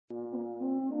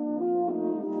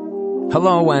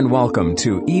Hello and welcome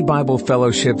to E-Bible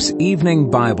Fellowship's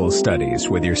Evening Bible Studies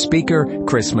with your speaker,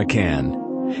 Chris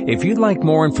McCann. If you'd like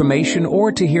more information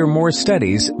or to hear more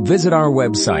studies, visit our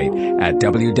website at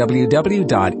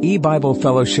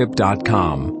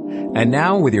www.ebiblefellowship.com. And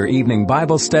now with your evening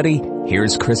Bible study,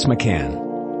 here's Chris McCann.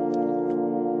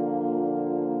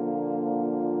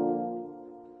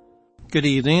 Good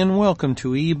evening and welcome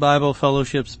to E-Bible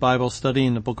Fellowship's Bible study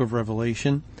in the book of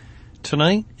Revelation.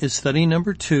 Tonight is study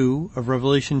number 2 of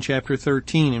Revelation chapter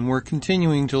 13, and we're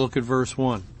continuing to look at verse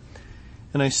 1.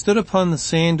 And I stood upon the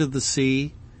sand of the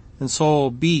sea and saw a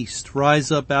beast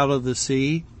rise up out of the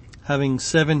sea, having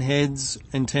 7 heads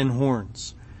and 10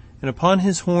 horns, and upon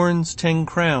his horns 10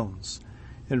 crowns,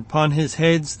 and upon his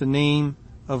heads the name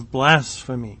of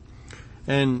blasphemy.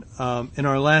 And in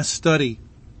our last study,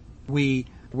 we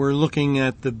were looking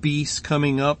at the beast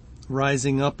coming up,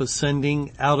 rising up,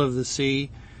 ascending out of the sea.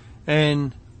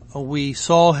 And we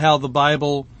saw how the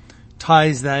Bible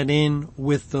ties that in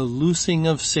with the loosing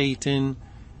of Satan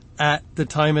at the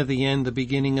time of the end, the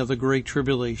beginning of the Great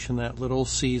Tribulation, that little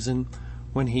season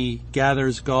when he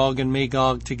gathers Gog and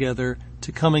Magog together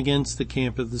to come against the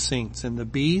camp of the saints. And the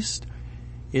beast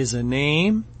is a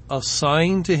name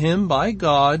assigned to him by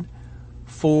God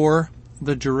for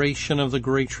the duration of the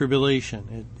Great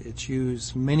Tribulation. It's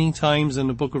used many times in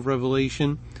the book of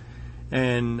Revelation.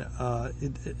 And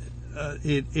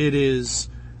it is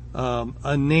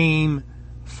a name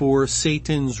for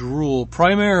Satan's rule.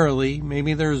 Primarily,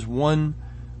 maybe there's one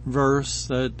verse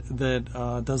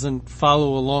that doesn't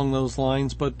follow along those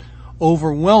lines, but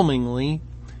overwhelmingly,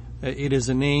 it is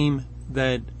a name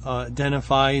that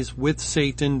identifies with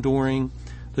Satan during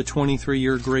the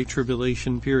 23-year Great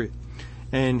Tribulation period.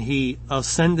 And he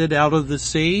ascended out of the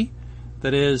sea,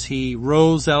 that is, he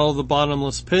rose out of the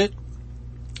bottomless pit.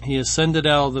 He ascended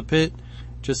out of the pit,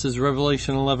 just as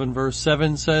Revelation 11 verse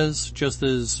 7 says, just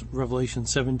as Revelation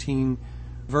 17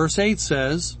 verse 8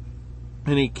 says,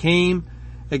 and he came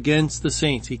against the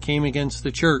saints. He came against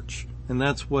the church. And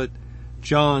that's what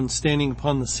John, standing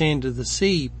upon the sand of the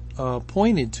sea,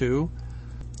 pointed to,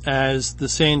 as the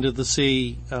sand of the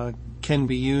sea can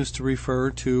be used to refer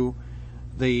to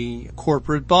the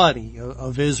corporate body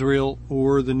of Israel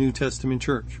or the New Testament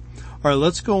church. All right,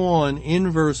 let's go on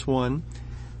in verse 1.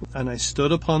 And I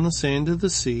stood upon the sand of the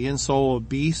sea and saw a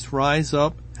beast rise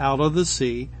up out of the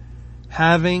sea,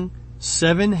 having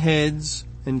 7 heads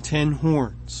and 10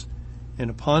 horns, and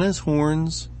upon his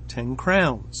horns 10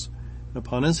 crowns, and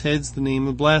upon his heads the name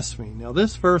of blasphemy. Now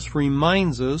this verse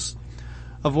reminds us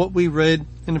of what we read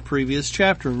in the previous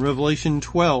chapter in Revelation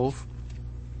 12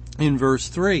 in verse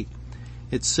 3.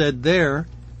 It said there,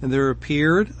 and there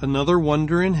appeared another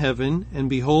wonder in heaven, and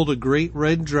behold, a great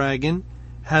red dragon,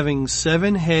 having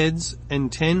 7 heads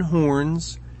and 10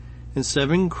 horns and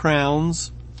 7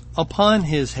 crowns upon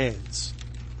his heads.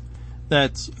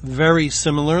 That's very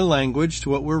similar language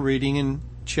to what we're reading in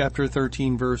chapter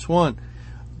 13 verse 1.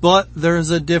 But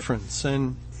there's a difference,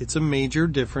 and it's a major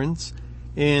difference.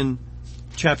 In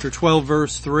chapter 12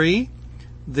 verse 3,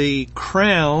 the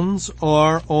crowns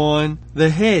are on the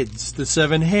heads, the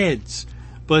 7 heads.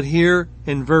 But here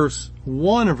in verse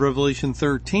 1 of Revelation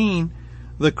 13,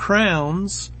 the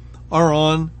crowns are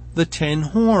on the 10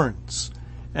 horns.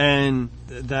 And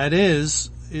that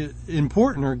is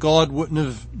important, or God wouldn't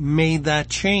have made that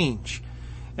change.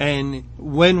 And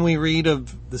when we read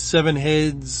of the 7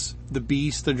 heads, the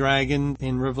beast, the dragon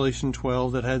in Revelation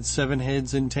 12 that had 7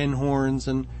 heads and 10 horns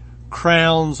and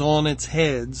crowns on its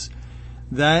heads,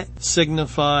 that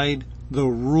signified the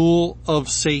rule of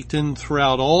Satan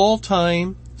throughout all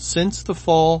time since the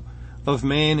fall of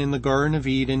man in the Garden of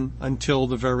Eden until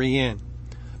the very end.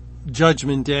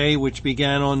 Judgment Day, which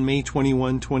began on May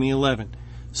 21, 2011.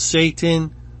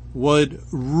 Satan would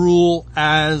rule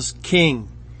as king.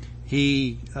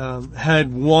 He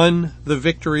had won the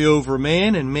victory over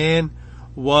man, and man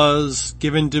was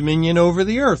given dominion over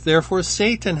the earth. Therefore,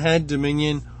 Satan had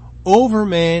dominion over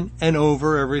man and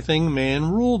over everything man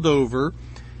ruled over,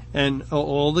 and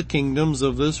all the kingdoms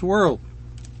of this world.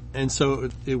 And so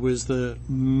it was the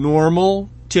normal,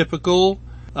 typical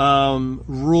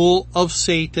rule of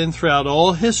Satan throughout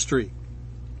all history.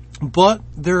 But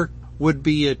there would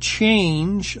be a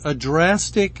change, a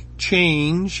drastic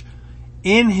change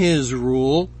in his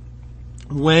rule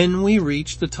when we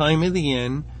reach the time of the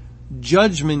end,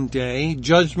 Judgment Day,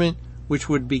 judgment which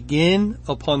would begin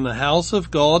upon the house of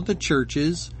God, the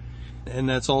churches, and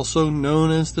that's also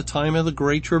known as the time of the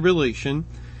Great Tribulation.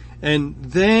 And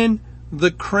then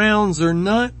the crowns are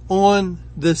not on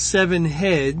the 7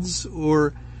 heads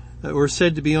or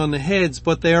said to be on the heads,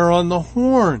 but they are on the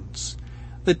horns,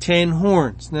 the 10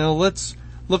 horns. Now let's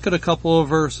look at a couple of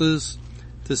verses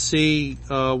to see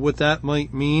what that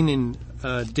might mean in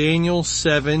Daniel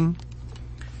 7,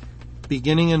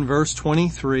 beginning in verse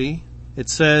 23. It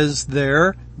says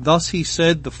there, "Thus he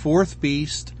said, the fourth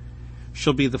beast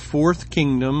shall be the fourth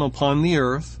kingdom upon the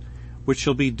earth, which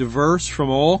shall be diverse from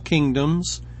all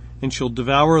kingdoms, and shall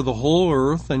devour the whole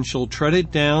earth, and shall tread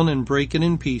it down and break it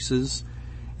in pieces.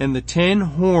 And the 10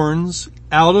 horns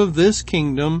out of this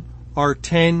kingdom are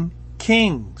 10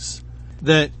 kings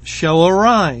that shall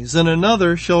arise, and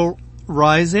another shall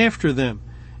rise after them.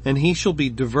 And he shall be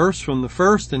diverse from the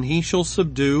first, and he shall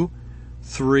subdue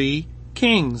 3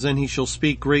 kings. And he shall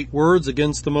speak great words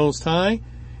against the Most High,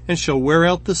 and shall wear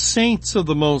out the saints of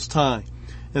the Most High,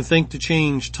 and think to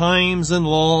change times and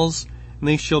laws, and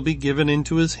they shall be given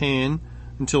into his hand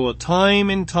until a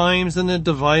time and times and a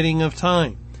dividing of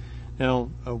time." Now,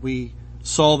 we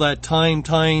saw that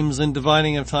times and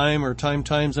dividing of time, or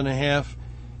times and a half,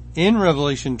 in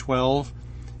Revelation 12,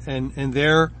 and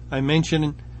there I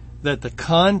mentioned that the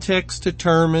context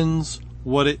determines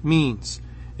what it means.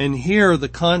 And here the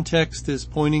context is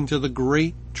pointing to the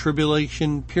Great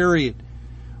Tribulation period,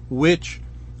 which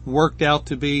worked out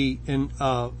to be in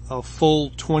a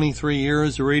full 23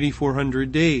 years or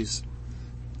 8,400 days.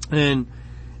 And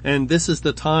this is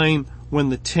the time when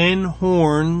the 10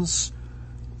 horns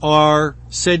are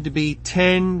said to be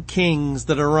 10 kings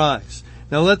that arise.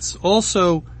 Now let's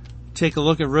also take a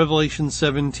look at Revelation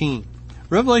 17.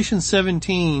 Revelation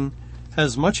 17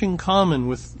 has much in common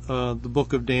with the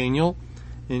book of Daniel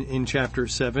in chapter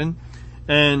 7.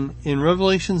 And in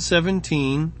Revelation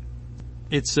 17,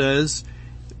 it says,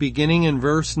 beginning in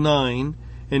verse 9,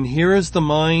 "And here is the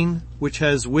mind which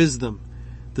has wisdom.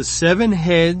 The 7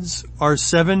 heads are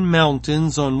 7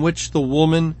 mountains on which the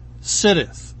woman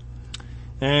sitteth."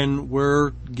 And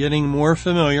we're getting more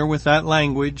familiar with that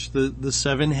language, the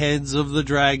 7 heads of the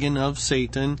dragon, of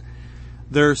Satan.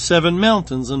 There are 7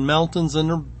 mountains, and mountains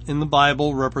in the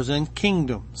Bible represent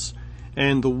kingdoms.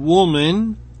 And the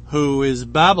woman, who is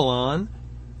Babylon,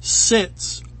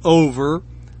 sits over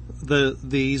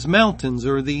these mountains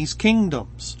or these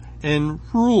kingdoms and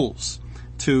rules.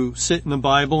 To sit in the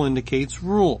Bible indicates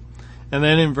rule. And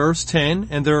then in verse 10,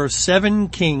 "And there are 7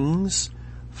 kings,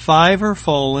 5 are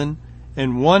fallen,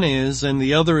 and 1 is, and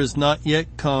the other is not yet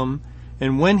come.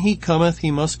 And when he cometh, he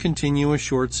must continue a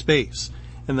short space."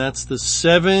 And that's the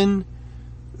 7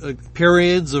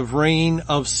 periods of reign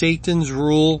of Satan's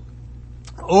rule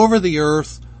over the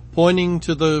earth, pointing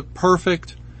to the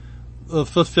perfect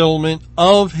fulfillment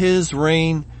of his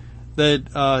reign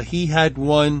that he had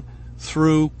won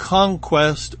through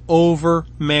conquest over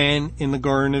man in the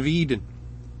Garden of Eden.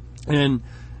 And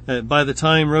by the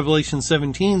time Revelation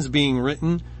 17 is being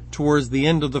written, towards the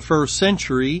end of the 1st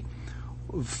century,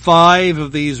 5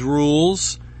 of these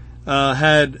rules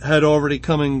had already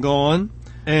come and gone,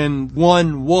 and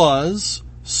 1 was,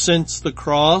 since the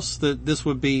cross, that this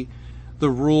would be the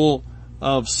rule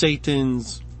of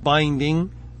Satan's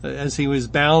binding, as he was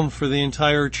bound for the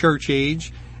entire church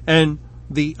age, and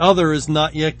the other is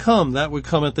not yet come. That would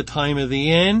come at the time of the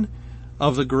end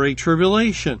of the Great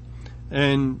Tribulation.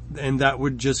 And that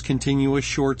would just continue a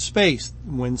short space.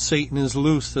 When Satan is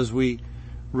loosed, as we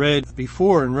read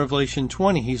before in Revelation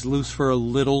 20, he's loose for a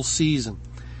little season.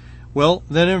 Well,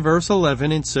 then in verse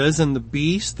 11 it says, "And the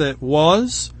beast that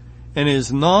was and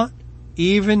is not,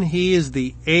 even he is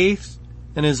the 8th,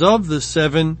 and is of the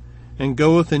 7, and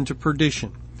goeth into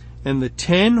perdition. And the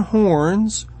 10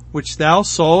 horns which thou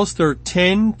sawest are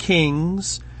 10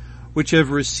 kings, which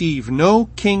have received no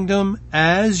kingdom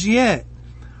as yet,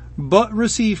 but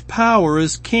receive power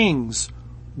as kings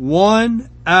 1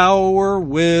 hour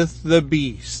with the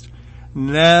beast."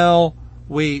 Now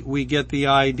we get the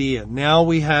idea. Now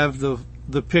we have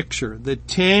the picture. The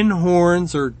 10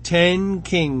 horns are 10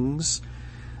 kings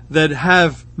that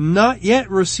have not yet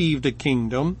received a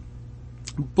kingdom,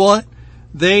 but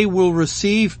they will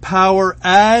receive power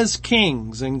as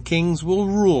kings, and kings will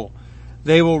rule.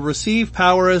 They will receive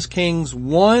power as kings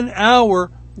 1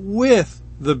 hour with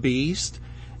the beast,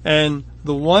 and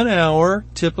the 1 hour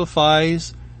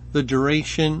typifies the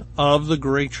duration of the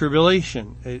Great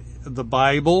Tribulation. The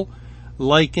Bible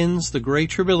likens the Great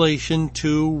Tribulation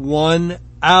to 1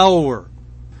 hour.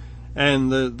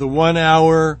 And the 1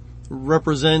 hour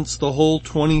represents the whole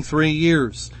 23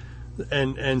 years.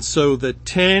 And so the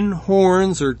 10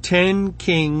 horns are 10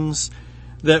 kings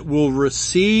that will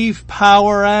receive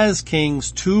power as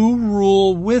kings to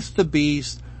rule with the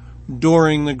beast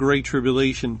during the Great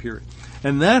Tribulation period.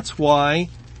 And that's why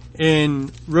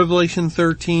in Revelation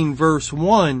 13 verse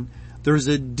 1, there's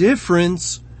a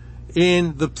difference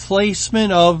in the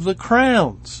placement of the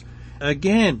crowns.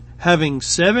 Again, having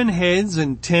 7 heads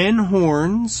and 10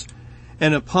 horns,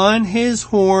 and upon his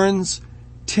horns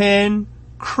 10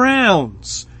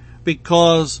 crowns,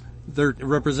 because they're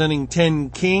representing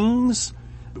 10 kings,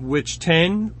 which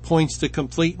 10 points to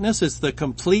completeness. It's the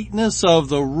completeness of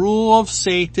the rule of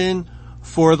Satan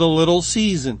for the little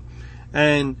season.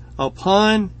 And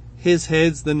upon his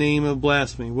head's the name of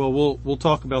blasphemy. Well, we'll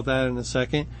talk about that in a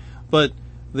second. But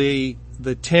the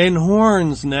 10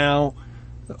 horns now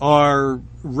are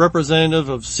representative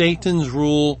of Satan's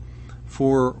rule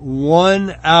for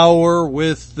 1 hour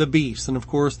with the beast. And of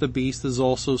course the beast is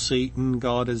also Satan.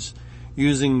 God is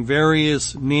using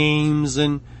various names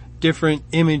and different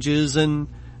images and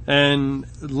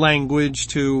language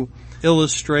to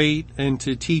illustrate and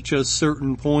to teach us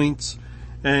certain points.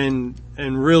 And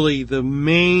really the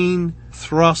main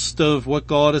thrust of what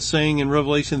God is saying in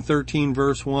Revelation 13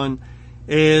 verse 1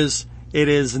 is, it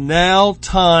is now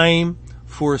time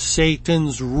for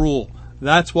Satan's rule.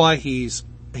 That's why he's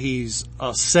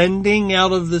ascending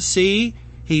out of the sea.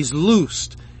 He's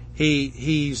loosed.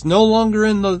 He's no longer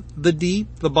in the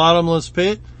deep, the bottomless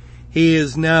pit. He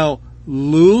is now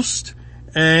loosed,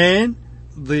 and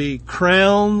the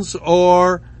crowns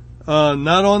are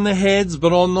not on the heads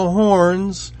but on the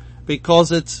horns,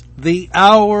 because it's the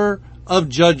hour of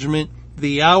judgment.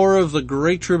 The hour of the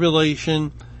great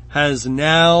tribulation has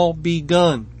now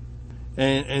begun.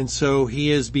 And so he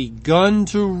has begun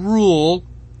to rule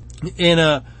in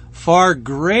a far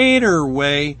greater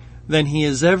way than he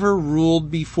has ever ruled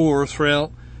before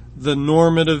throughout the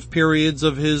normative periods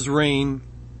of his reign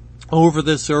over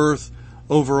this earth,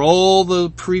 over all the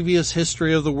previous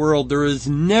history of the world. There has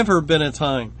never been a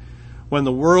time when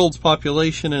the world's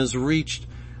population has reached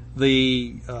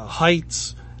the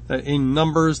heights in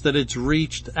numbers that it's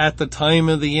reached at the time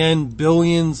of the end,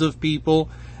 billions of people,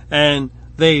 and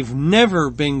they've never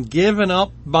been given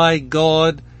up by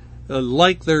God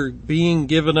like they're being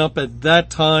given up at that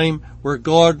time, where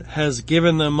God has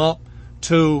given them up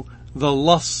to the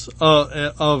lusts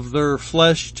of their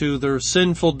flesh, to their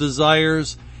sinful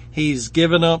desires. He's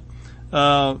given up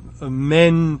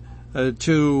men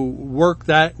to work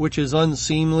that which is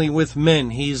unseemly with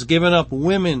men. He's given up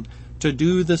women to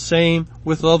do the same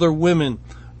with other women.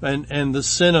 And the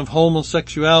sin of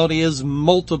homosexuality is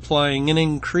multiplying and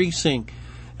increasing.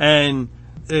 And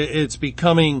it's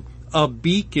becoming a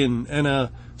beacon and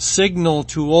a signal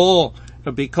to all,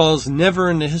 because never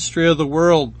in the history of the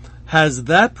world has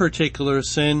that particular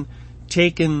sin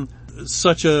taken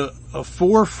such a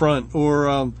forefront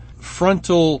or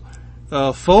frontal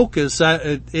focus.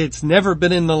 It's never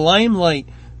been in the limelight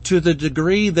to the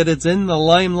degree that it's in the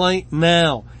limelight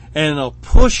now, and a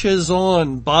push is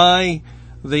on by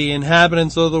the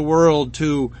inhabitants of the world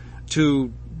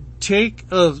to take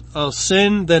a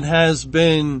sin that has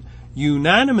been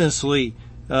unanimously,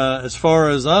 as far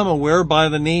as I'm aware, by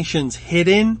the nations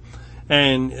hidden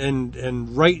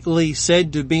and rightly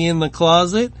said to be in the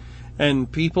closet, and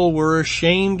people were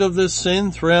ashamed of this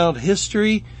sin throughout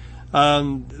history.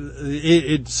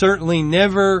 It certainly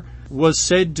never was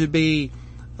said to be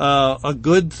a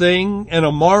good thing and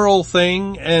a moral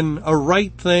thing and a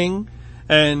right thing,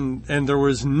 and there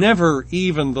was never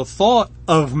even the thought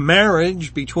of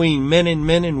marriage between men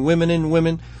and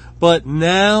women. But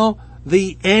now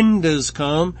the end has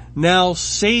come. Now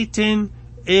Satan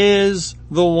is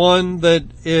the one that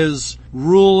is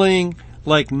ruling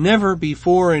like never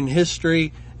before in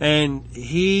history, and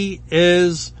he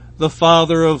is the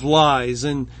father of lies,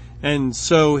 and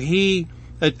so he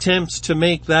attempts to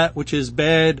make that which is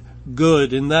bad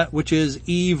good, and that which is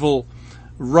evil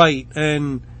right,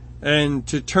 and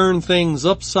to turn things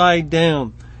upside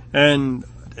down.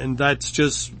 And that's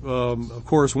just, of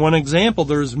course, one example.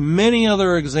 There's many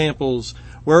other examples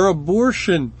where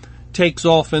abortion takes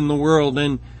off in the world,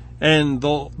 and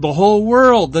the whole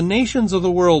world, the nations of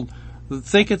the world,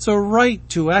 think it's a right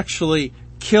to actually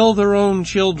kill their own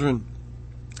children.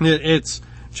 It's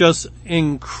just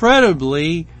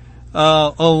incredibly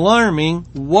alarming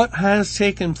what has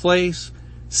taken place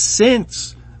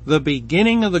since the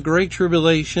beginning of the Great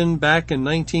Tribulation back in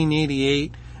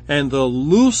 1988, and the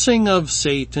loosing of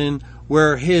Satan,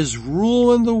 where his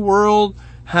rule in the world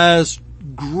has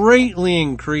greatly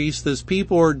increased as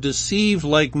people are deceived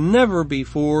like never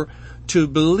before to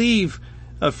believe,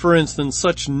 for instance,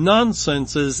 such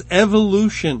nonsense as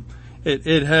evolution.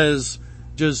 It has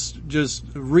just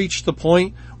reached the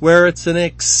point where it's an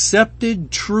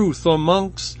accepted truth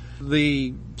amongst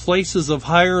the places of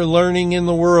higher learning in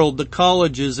the world, the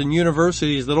colleges and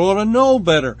universities that ought to know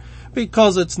better,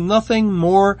 because it's nothing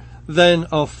more than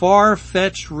a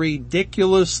far-fetched,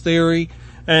 ridiculous theory,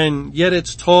 and yet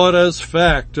it's taught as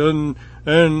fact. And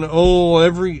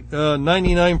every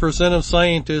 99% of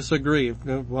scientists agree.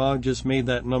 Well, I just made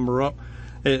that number up.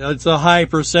 It's a high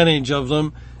percentage of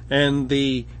them, and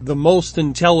the most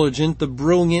intelligent, the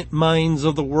brilliant minds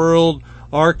of the world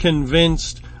are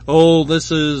convinced,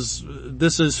 this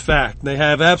is fact. They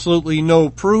have absolutely no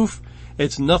proof.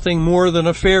 It's nothing more than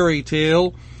a fairy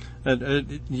tale.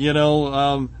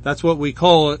 That's what we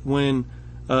call it when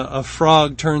a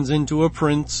frog turns into a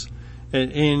prince.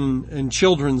 In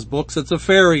children's books, it's a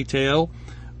fairy tale.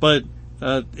 But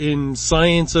in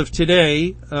science of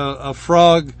today, a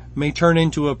frog may turn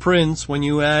into a prince when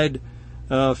you add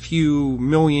a few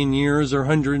million years or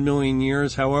 100 million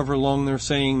years, however long they're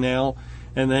saying now,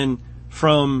 and then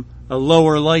from a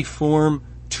lower life form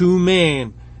to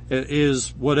man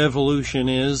is what evolution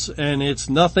is, and it's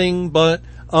nothing but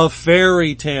a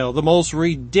fairy tale, the most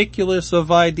ridiculous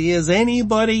of ideas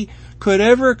anybody could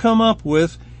ever come up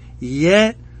with,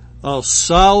 yet a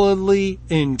solidly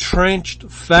entrenched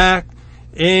fact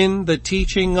in the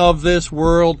teaching of this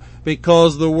world,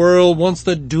 because the world wants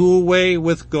to do away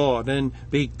with God, and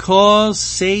because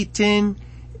Satan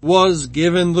was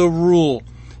given the rule.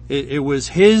 It was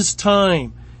his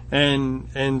time,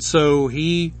 and so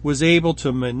he was able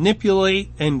to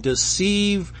manipulate and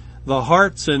deceive the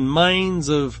hearts and minds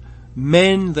of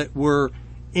men that were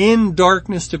in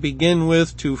darkness to begin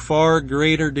with to far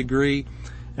greater degree,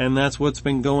 and that's what's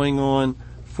been going on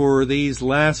for these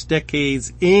last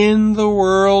decades in the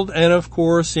world and of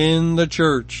course in the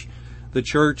church. The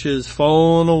church has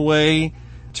fallen away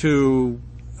to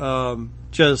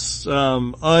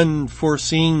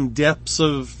unforeseen depths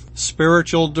of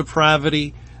spiritual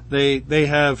depravity. They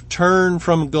have turned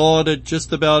from God at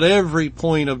just about every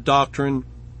point of doctrine.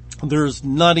 There's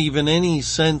not even any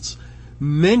sense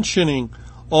mentioning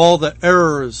all the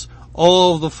errors,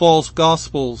 all of the false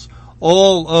gospels,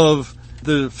 all of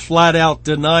the flat out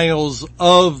denials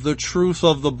of the truth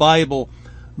of the Bible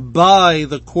by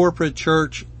the corporate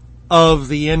church of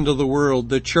the end of the world,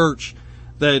 the church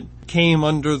that came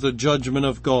under the judgment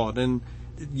of God. And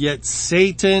yet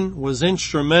Satan was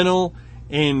instrumental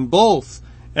in both.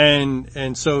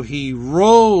 And so he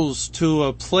rose to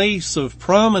a place of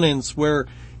prominence where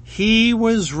he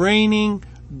was reigning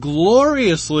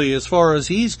gloriously, as far as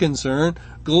he's concerned,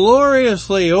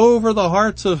 gloriously over the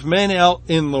hearts of men out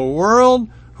in the world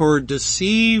who are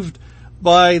deceived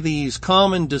by these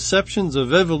common deceptions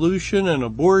of evolution and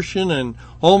abortion and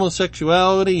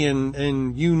homosexuality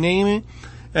and you name it.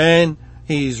 And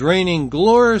he's reigning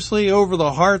gloriously over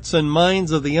the hearts and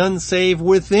minds of the unsaved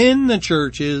within the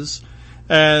churches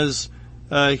as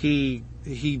he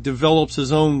develops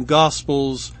his own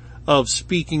gospels of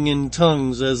speaking in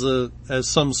tongues as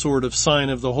some sort of sign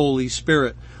of the Holy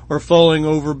Spirit, or falling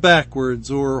over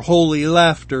backwards, or holy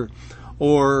laughter,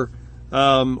 or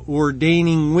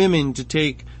ordaining women to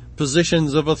take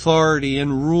positions of authority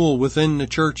and rule within the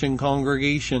church and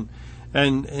congregation,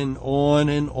 and on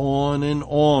and on and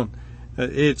on.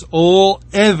 It's all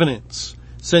evidence,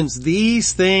 since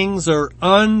these things are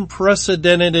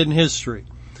unprecedented in history.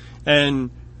 And,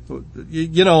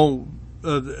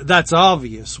 that's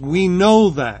obvious. We know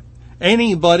that.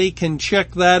 Anybody can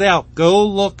check that out. Go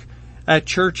look at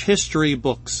church history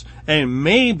books, and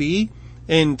maybe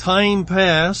in time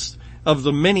past, of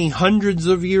the many hundreds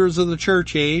of years of the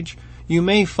church age, you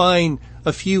may find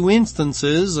a few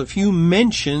instances, a few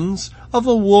mentions of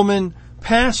a woman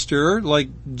pastor like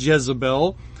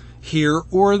Jezebel here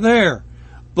or there.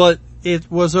 But it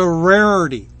was a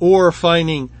rarity. Or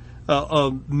finding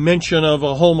a mention of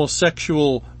a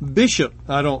homosexual bishop,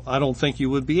 I don't think you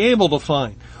would be able to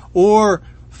find. Or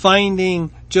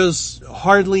finding just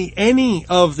hardly any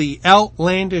of the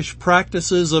outlandish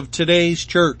practices of today's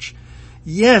church.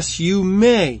 Yes, you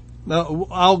may.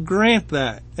 I'll grant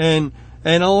that and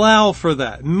allow for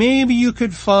that. Maybe you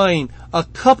could find a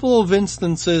couple of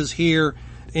instances here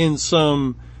in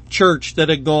some church that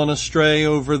had gone astray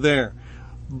over there.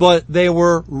 But they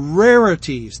were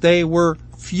rarities. They were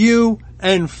few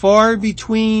and far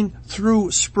between,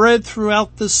 spread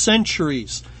throughout the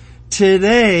centuries.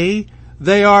 Today,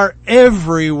 they are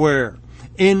everywhere.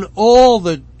 In all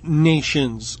the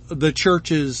nations, the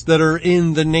churches that are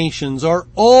in the nations are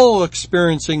all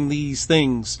experiencing these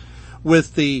things,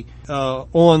 with the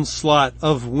onslaught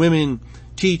of women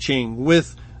teaching,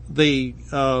 with the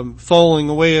falling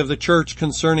away of the church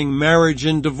concerning marriage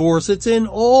and divorce. It's in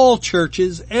all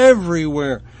churches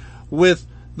everywhere, with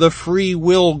the free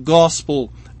will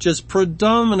gospel just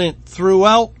predominant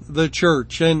throughout the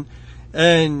church.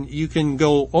 And you can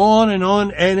go on,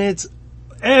 and it's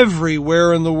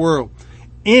everywhere in the world,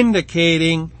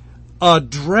 indicating a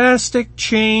drastic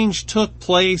change took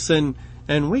place, and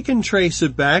And we can trace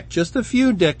it back just a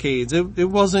few decades. It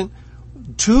wasn't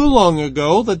too long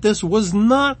ago that this was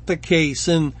not the case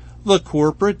in the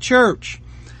corporate church.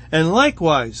 And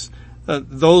likewise,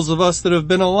 those of us that have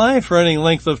been alive for any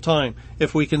length of time,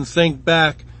 if we can think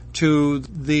back to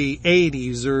the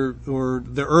 80s or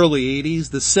the early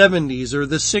 80s, the 70s or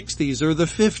the 60s or the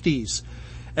 50s,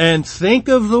 and think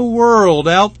of the world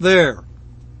out there.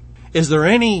 Is there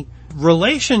any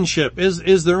relationship?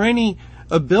 Is there any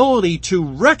ability to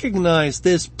recognize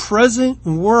this present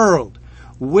world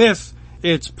with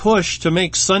its push to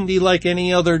make Sunday like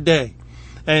any other day?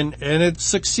 And it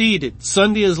succeeded.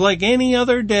 Sunday is like any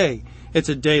other day. It's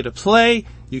a day to play.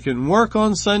 You can work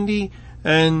on Sunday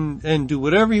and do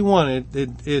whatever you want.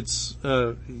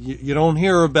 You don't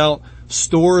hear about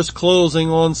stores closing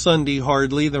on Sunday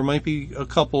hardly. There might be a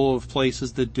couple of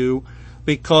places that do,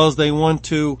 because they want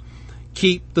to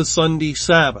keep the Sunday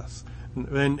Sabbath.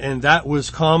 And that was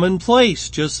commonplace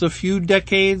just a few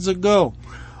decades ago.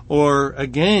 Or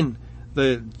again,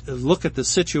 look at the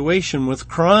situation with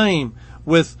crime,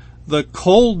 with the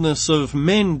coldness of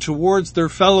men towards their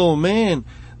fellow man,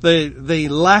 the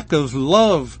lack of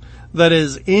love that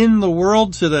is in the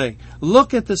world today.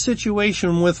 Look at the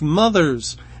situation with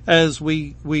mothers as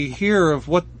we hear of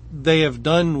what they have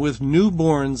done with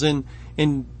newborns and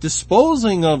in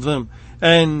disposing of them,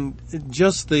 and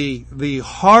just the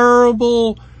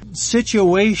horrible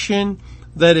situation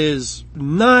that is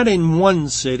not in one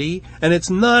city, and it's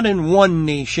not in one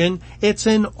nation, it's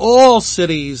in all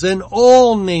cities and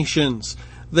all nations.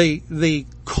 The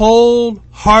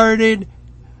cold-hearted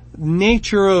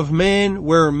nature of man,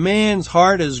 where man's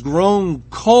heart has grown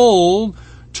cold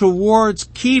towards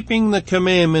keeping the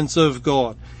commandments of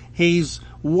God. He's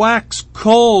waxed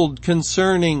cold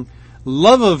concerning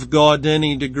love of God to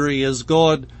any degree, as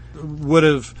God would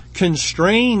have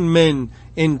constrained men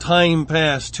in time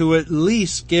past to at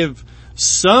least give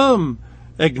some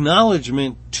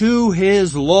acknowledgement to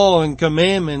His law and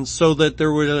commandments, so that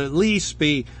there would at least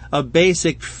be a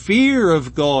basic fear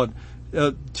of God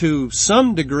to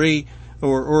some degree,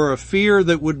 or a fear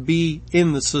that would be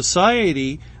in the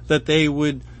society, that they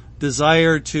would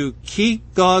desire to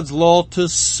keep God's law to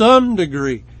some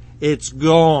degree. It's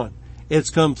gone. It's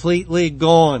completely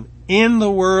gone. In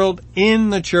the world, in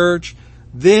the church,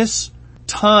 this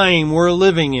time we're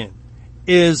living in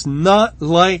is not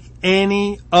like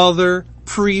any other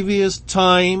previous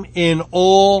time in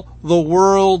all the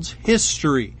world's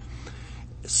history.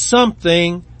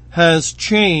 Something has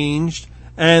changed,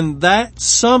 and that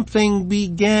something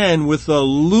began with the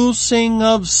loosing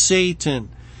of Satan.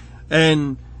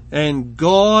 And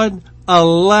God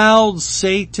allowed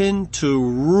Satan to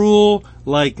rule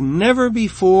like never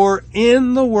before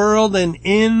in the world and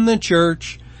in the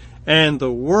church. And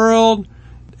the world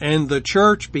and the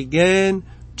church began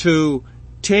to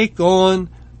take on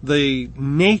the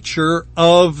nature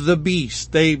of the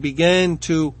beast. They began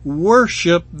to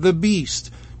worship the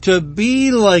beast, to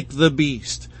be like the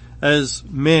beast, as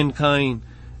mankind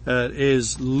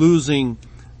is losing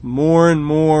more and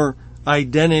more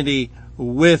identity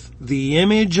with the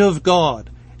image of God,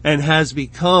 and has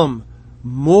become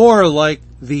more like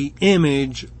the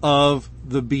image of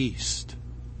the beast.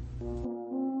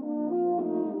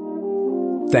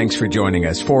 Thanks for joining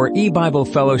us for E-Bible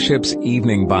Fellowship's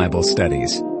Evening Bible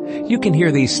Studies. You can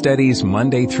hear these studies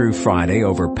Monday through Friday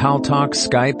over Paltalk,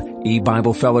 Skype,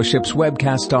 E-Bible Fellowship's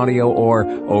webcast audio, or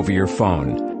over your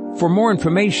phone. For more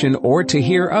information or to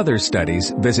hear other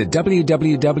studies, visit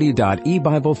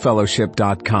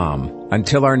www.ebiblefellowship.com.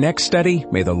 Until our next study,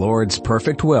 may the Lord's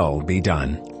perfect will be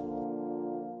done.